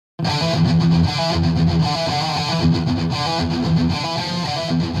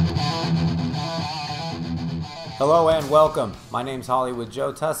Hello and welcome. My name's Hollywood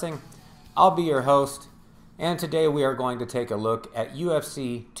Joe Tussing. I'll be your host, and today we are going to take a look at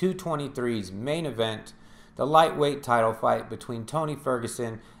UFC 223's main event, the lightweight title fight between Tony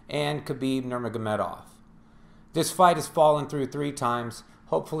Ferguson and Khabib Nurmagomedov. This fight has fallen through 3 times,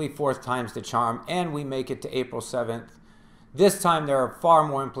 hopefully 4th time's the charm, and we make it to April 7th. This time there are far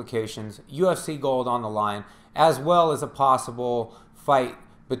more implications, UFC Gold on the line, as well as a possible fight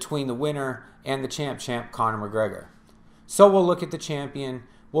between the winner and the champ Conor McGregor. So we'll look at the champion,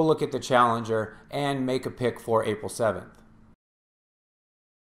 we'll look at the challenger, and make a pick for April 7th.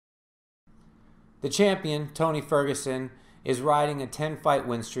 The champion, Tony Ferguson, is riding a 10-fight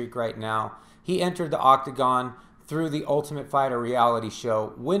win streak right now. He entered the octagon through the Ultimate Fighter reality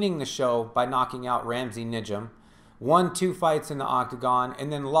show, winning the show by knocking out Ramsey Nijem, won 2 fights in the octagon,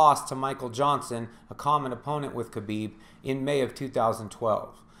 and then lost to Michael Johnson, a common opponent with Khabib, in May of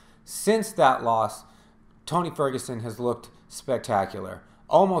 2012. Since that loss, Tony Ferguson has looked spectacular,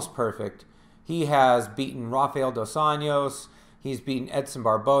 almost perfect. He has beaten Rafael dos Anjos, he's beaten Edson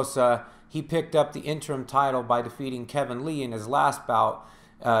Barbosa. He picked up the interim title by defeating Kevin Lee in his last bout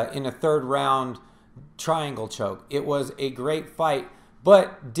in a 3rd round triangle choke. It was a great fight,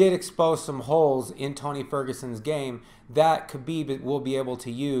 but did expose some holes in Tony Ferguson's game that Khabib will be able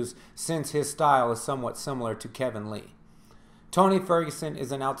to use since his style is somewhat similar to Kevin Lee. Tony Ferguson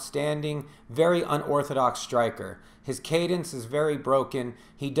is an outstanding, very unorthodox striker. His cadence is very broken.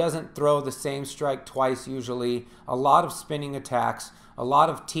 He doesn't throw the same strike twice usually. A lot of spinning attacks, a lot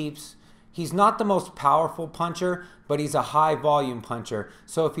of teeps. He's not the most powerful puncher, but he's a high volume puncher.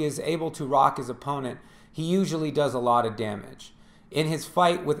 So if he is able to rock his opponent, he usually does a lot of damage. In his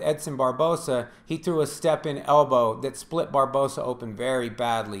fight with Edson Barbosa, he threw a step-in elbow that split Barbosa open very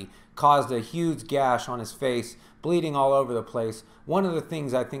badly, caused a huge gash on his face, bleeding all over the place. One of the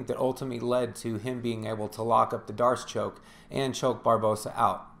things I think that ultimately led to him being able to lock up the Darce choke and choke Barbosa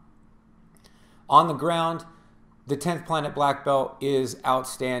out. On the ground, the 10th Planet Black Belt is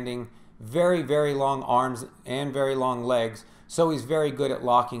outstanding. Very, very long arms and very long legs. So he's very good at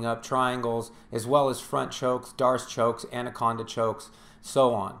locking up triangles as well as front chokes, Darce chokes, anaconda chokes,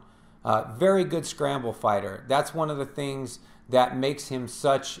 so on. Very good scramble fighter. That's one of the things that makes him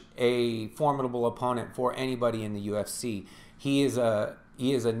such a formidable opponent for anybody in the UFC. He is a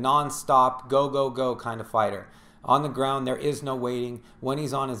non-stop, go kind of fighter. On the ground, there is no waiting. When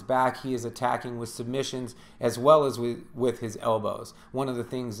he's on his back, he is attacking with submissions as well as with his elbows. One of the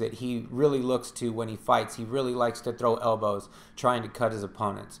things that he really looks to when he fights, he really likes to throw elbows, trying to cut his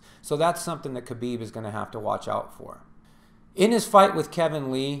opponents. So that's something that Khabib is going to have to watch out for. In his fight with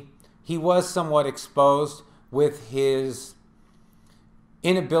Kevin Lee, he was somewhat exposed with his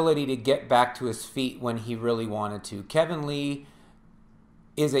inability to get back to his feet when he really wanted to. Kevin Lee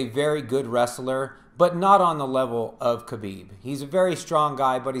is a very good wrestler, but not on the level of Khabib. He's a very strong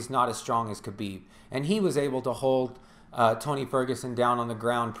guy, but he's not as strong as Khabib. And he was able to hold Tony Ferguson down on the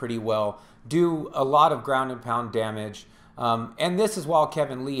ground pretty well, do a lot of ground and pound damage. And this is while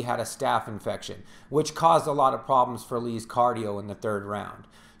Kevin Lee had a staph infection, which caused a lot of problems for Lee's cardio in the 3rd round.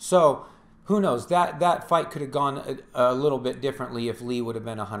 So who knows, that fight could have gone a little bit differently if Lee would have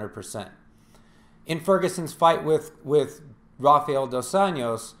been 100%. In Ferguson's fight with Rafael dos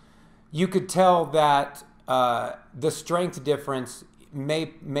Anjos, you could tell that the strength difference may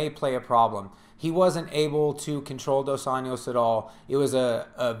play a problem. He wasn't able to control dos Anjos at all. It was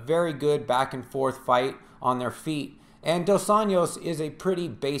a very good back and forth fight on their feet. And dos Anjos is a pretty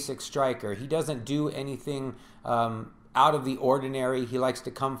basic striker. He doesn't do anything out of the ordinary. He likes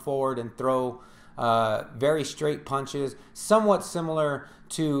to come forward and throw very straight punches, somewhat similar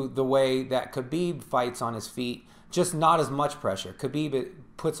to the way that Khabib fights on his feet, just not as much pressure. Khabib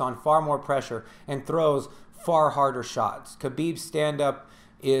puts on far more pressure and throws far harder shots. Khabib's stand-up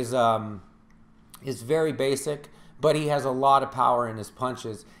is very basic, but he has a lot of power in his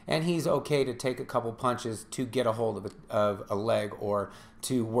punches, and he's okay to take a couple punches to get a hold of a leg or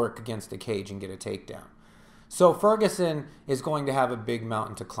to work against the cage and get a takedown. So Ferguson is going to have a big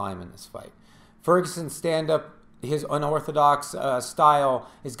mountain to climb in this fight. Ferguson's stand-up, his unorthodox style,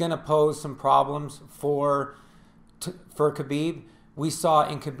 is going to pose some problems for Khabib. We saw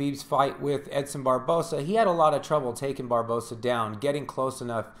in Khabib's fight with Edson Barbosa, he had a lot of trouble taking Barbosa down, getting close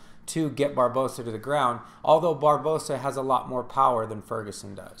enough to get Barbosa to the ground, although Barbosa has a lot more power than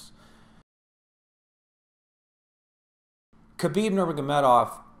Ferguson does. Khabib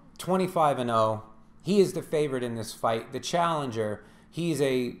Nurmagomedov, 25-0. He is the favorite in this fight. The challenger, he's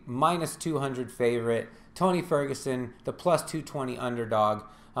a -200 favorite. Tony Ferguson, the +220 underdog.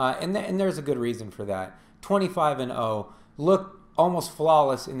 and there's a good reason for that. 25-0, looked almost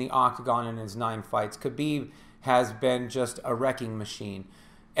flawless in the octagon in his 9 fights. Khabib has been just a wrecking machine.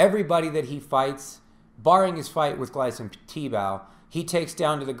 Everybody that he fights, barring his fight with Gleison Tibau, he takes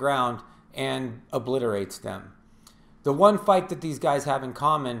down to the ground and obliterates them. The one fight that these guys have in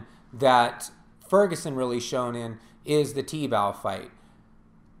common that Ferguson really shone in is the Tibau fight.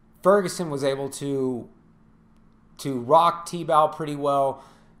 Ferguson was able to rock Tibau pretty well.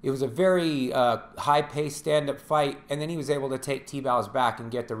 It was a very high-paced stand-up fight, and then he was able to take Tibau's back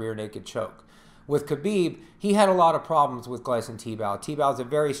and get the rear naked choke. With Khabib, he had a lot of problems with Gleison Tibau. Tibau's a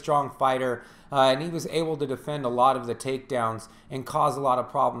very strong fighter, and he was able to defend a lot of the takedowns and cause a lot of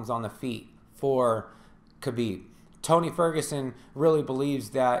problems on the feet for Khabib. Tony Ferguson really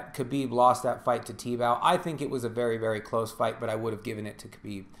believes that Khabib lost that fight to Tibau. I think it was a very, very close fight, but I would have given it to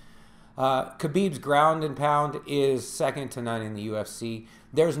Khabib. Khabib's ground and pound is second to none in the UFC.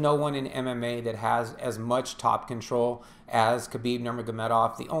 There's no one in MMA that has as much top control as Khabib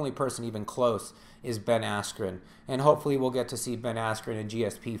Nurmagomedov. The only person even close is Ben Askren. And hopefully we'll get to see Ben Askren and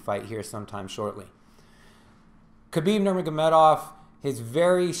GSP fight here sometime shortly. Khabib Nurmagomedov is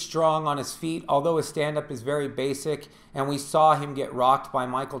very strong on his feet, although his stand-up is very basic, and we saw him get rocked by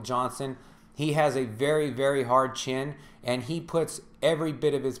Michael Johnson. He has a very, very hard chin, and he puts every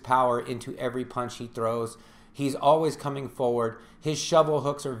bit of his power into every punch he throws. He's always coming forward. His shovel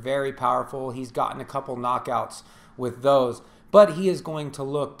hooks are very powerful. He's gotten a couple knockouts with those, but he is going to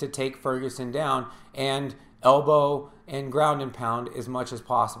look to take Ferguson down and elbow and ground and pound as much as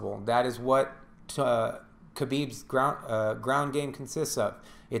possible. That is what Khabib's ground game consists of.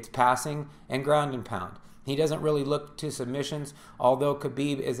 It's passing and ground and pound. He doesn't really look to submissions, although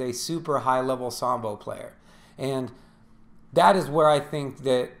Khabib is a super high-level Sambo player. And that is where I think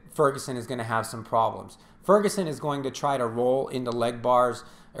that Ferguson is going to have some problems. Ferguson is going to try to roll into leg bars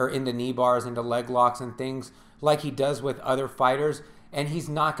or into knee bars, into leg locks and things like he does with other fighters, and he's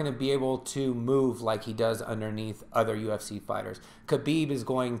not going to be able to move like he does underneath other UFC fighters. Khabib is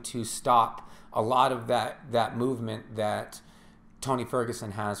going to stop a lot of that movement that Tony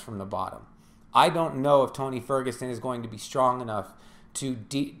Ferguson has from the bottom. I don't know if Tony Ferguson is going to be strong enough to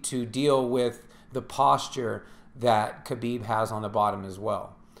deal with the posture that Khabib has on the bottom as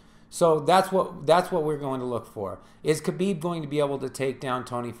well. So that's what we're going to look for. Is Khabib going to be able to take down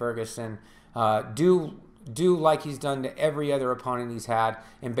Tony Ferguson, do like he's done to every other opponent he's had,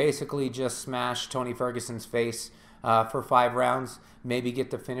 and basically just smash Tony Ferguson's face for 5 rounds, maybe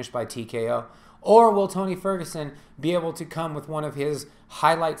get the finish by TKO? Or will Tony Ferguson be able to come with one of his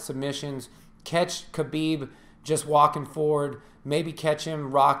highlight submissions, catch Khabib just walking forward, maybe catch him,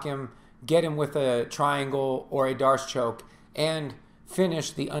 rock him, get him with a triangle or a Darce choke, and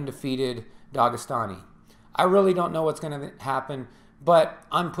finish the undefeated Dagestani? I really don't know what's going to happen, but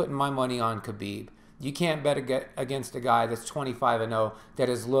I'm putting my money on Khabib. You can't bet against a guy that's 25-0 that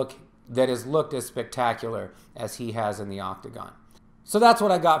has looked as spectacular as he has in the octagon. So that's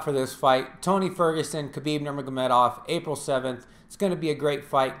what I got for this fight. Tony Ferguson, Khabib Nurmagomedov, April 7th. It's going to be a great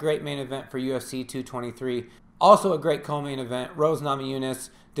fight, great main event for UFC 223. Also a great co-main event, Rose Namajunas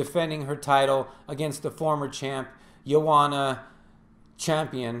defending her title against the former champ, Joanna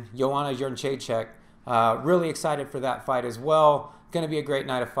Jędrzejczyk. Really excited for that fight as well. Going to be a great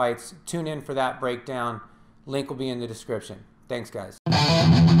night of fights. Tune in for that breakdown. Link will be in the description. Thanks, guys.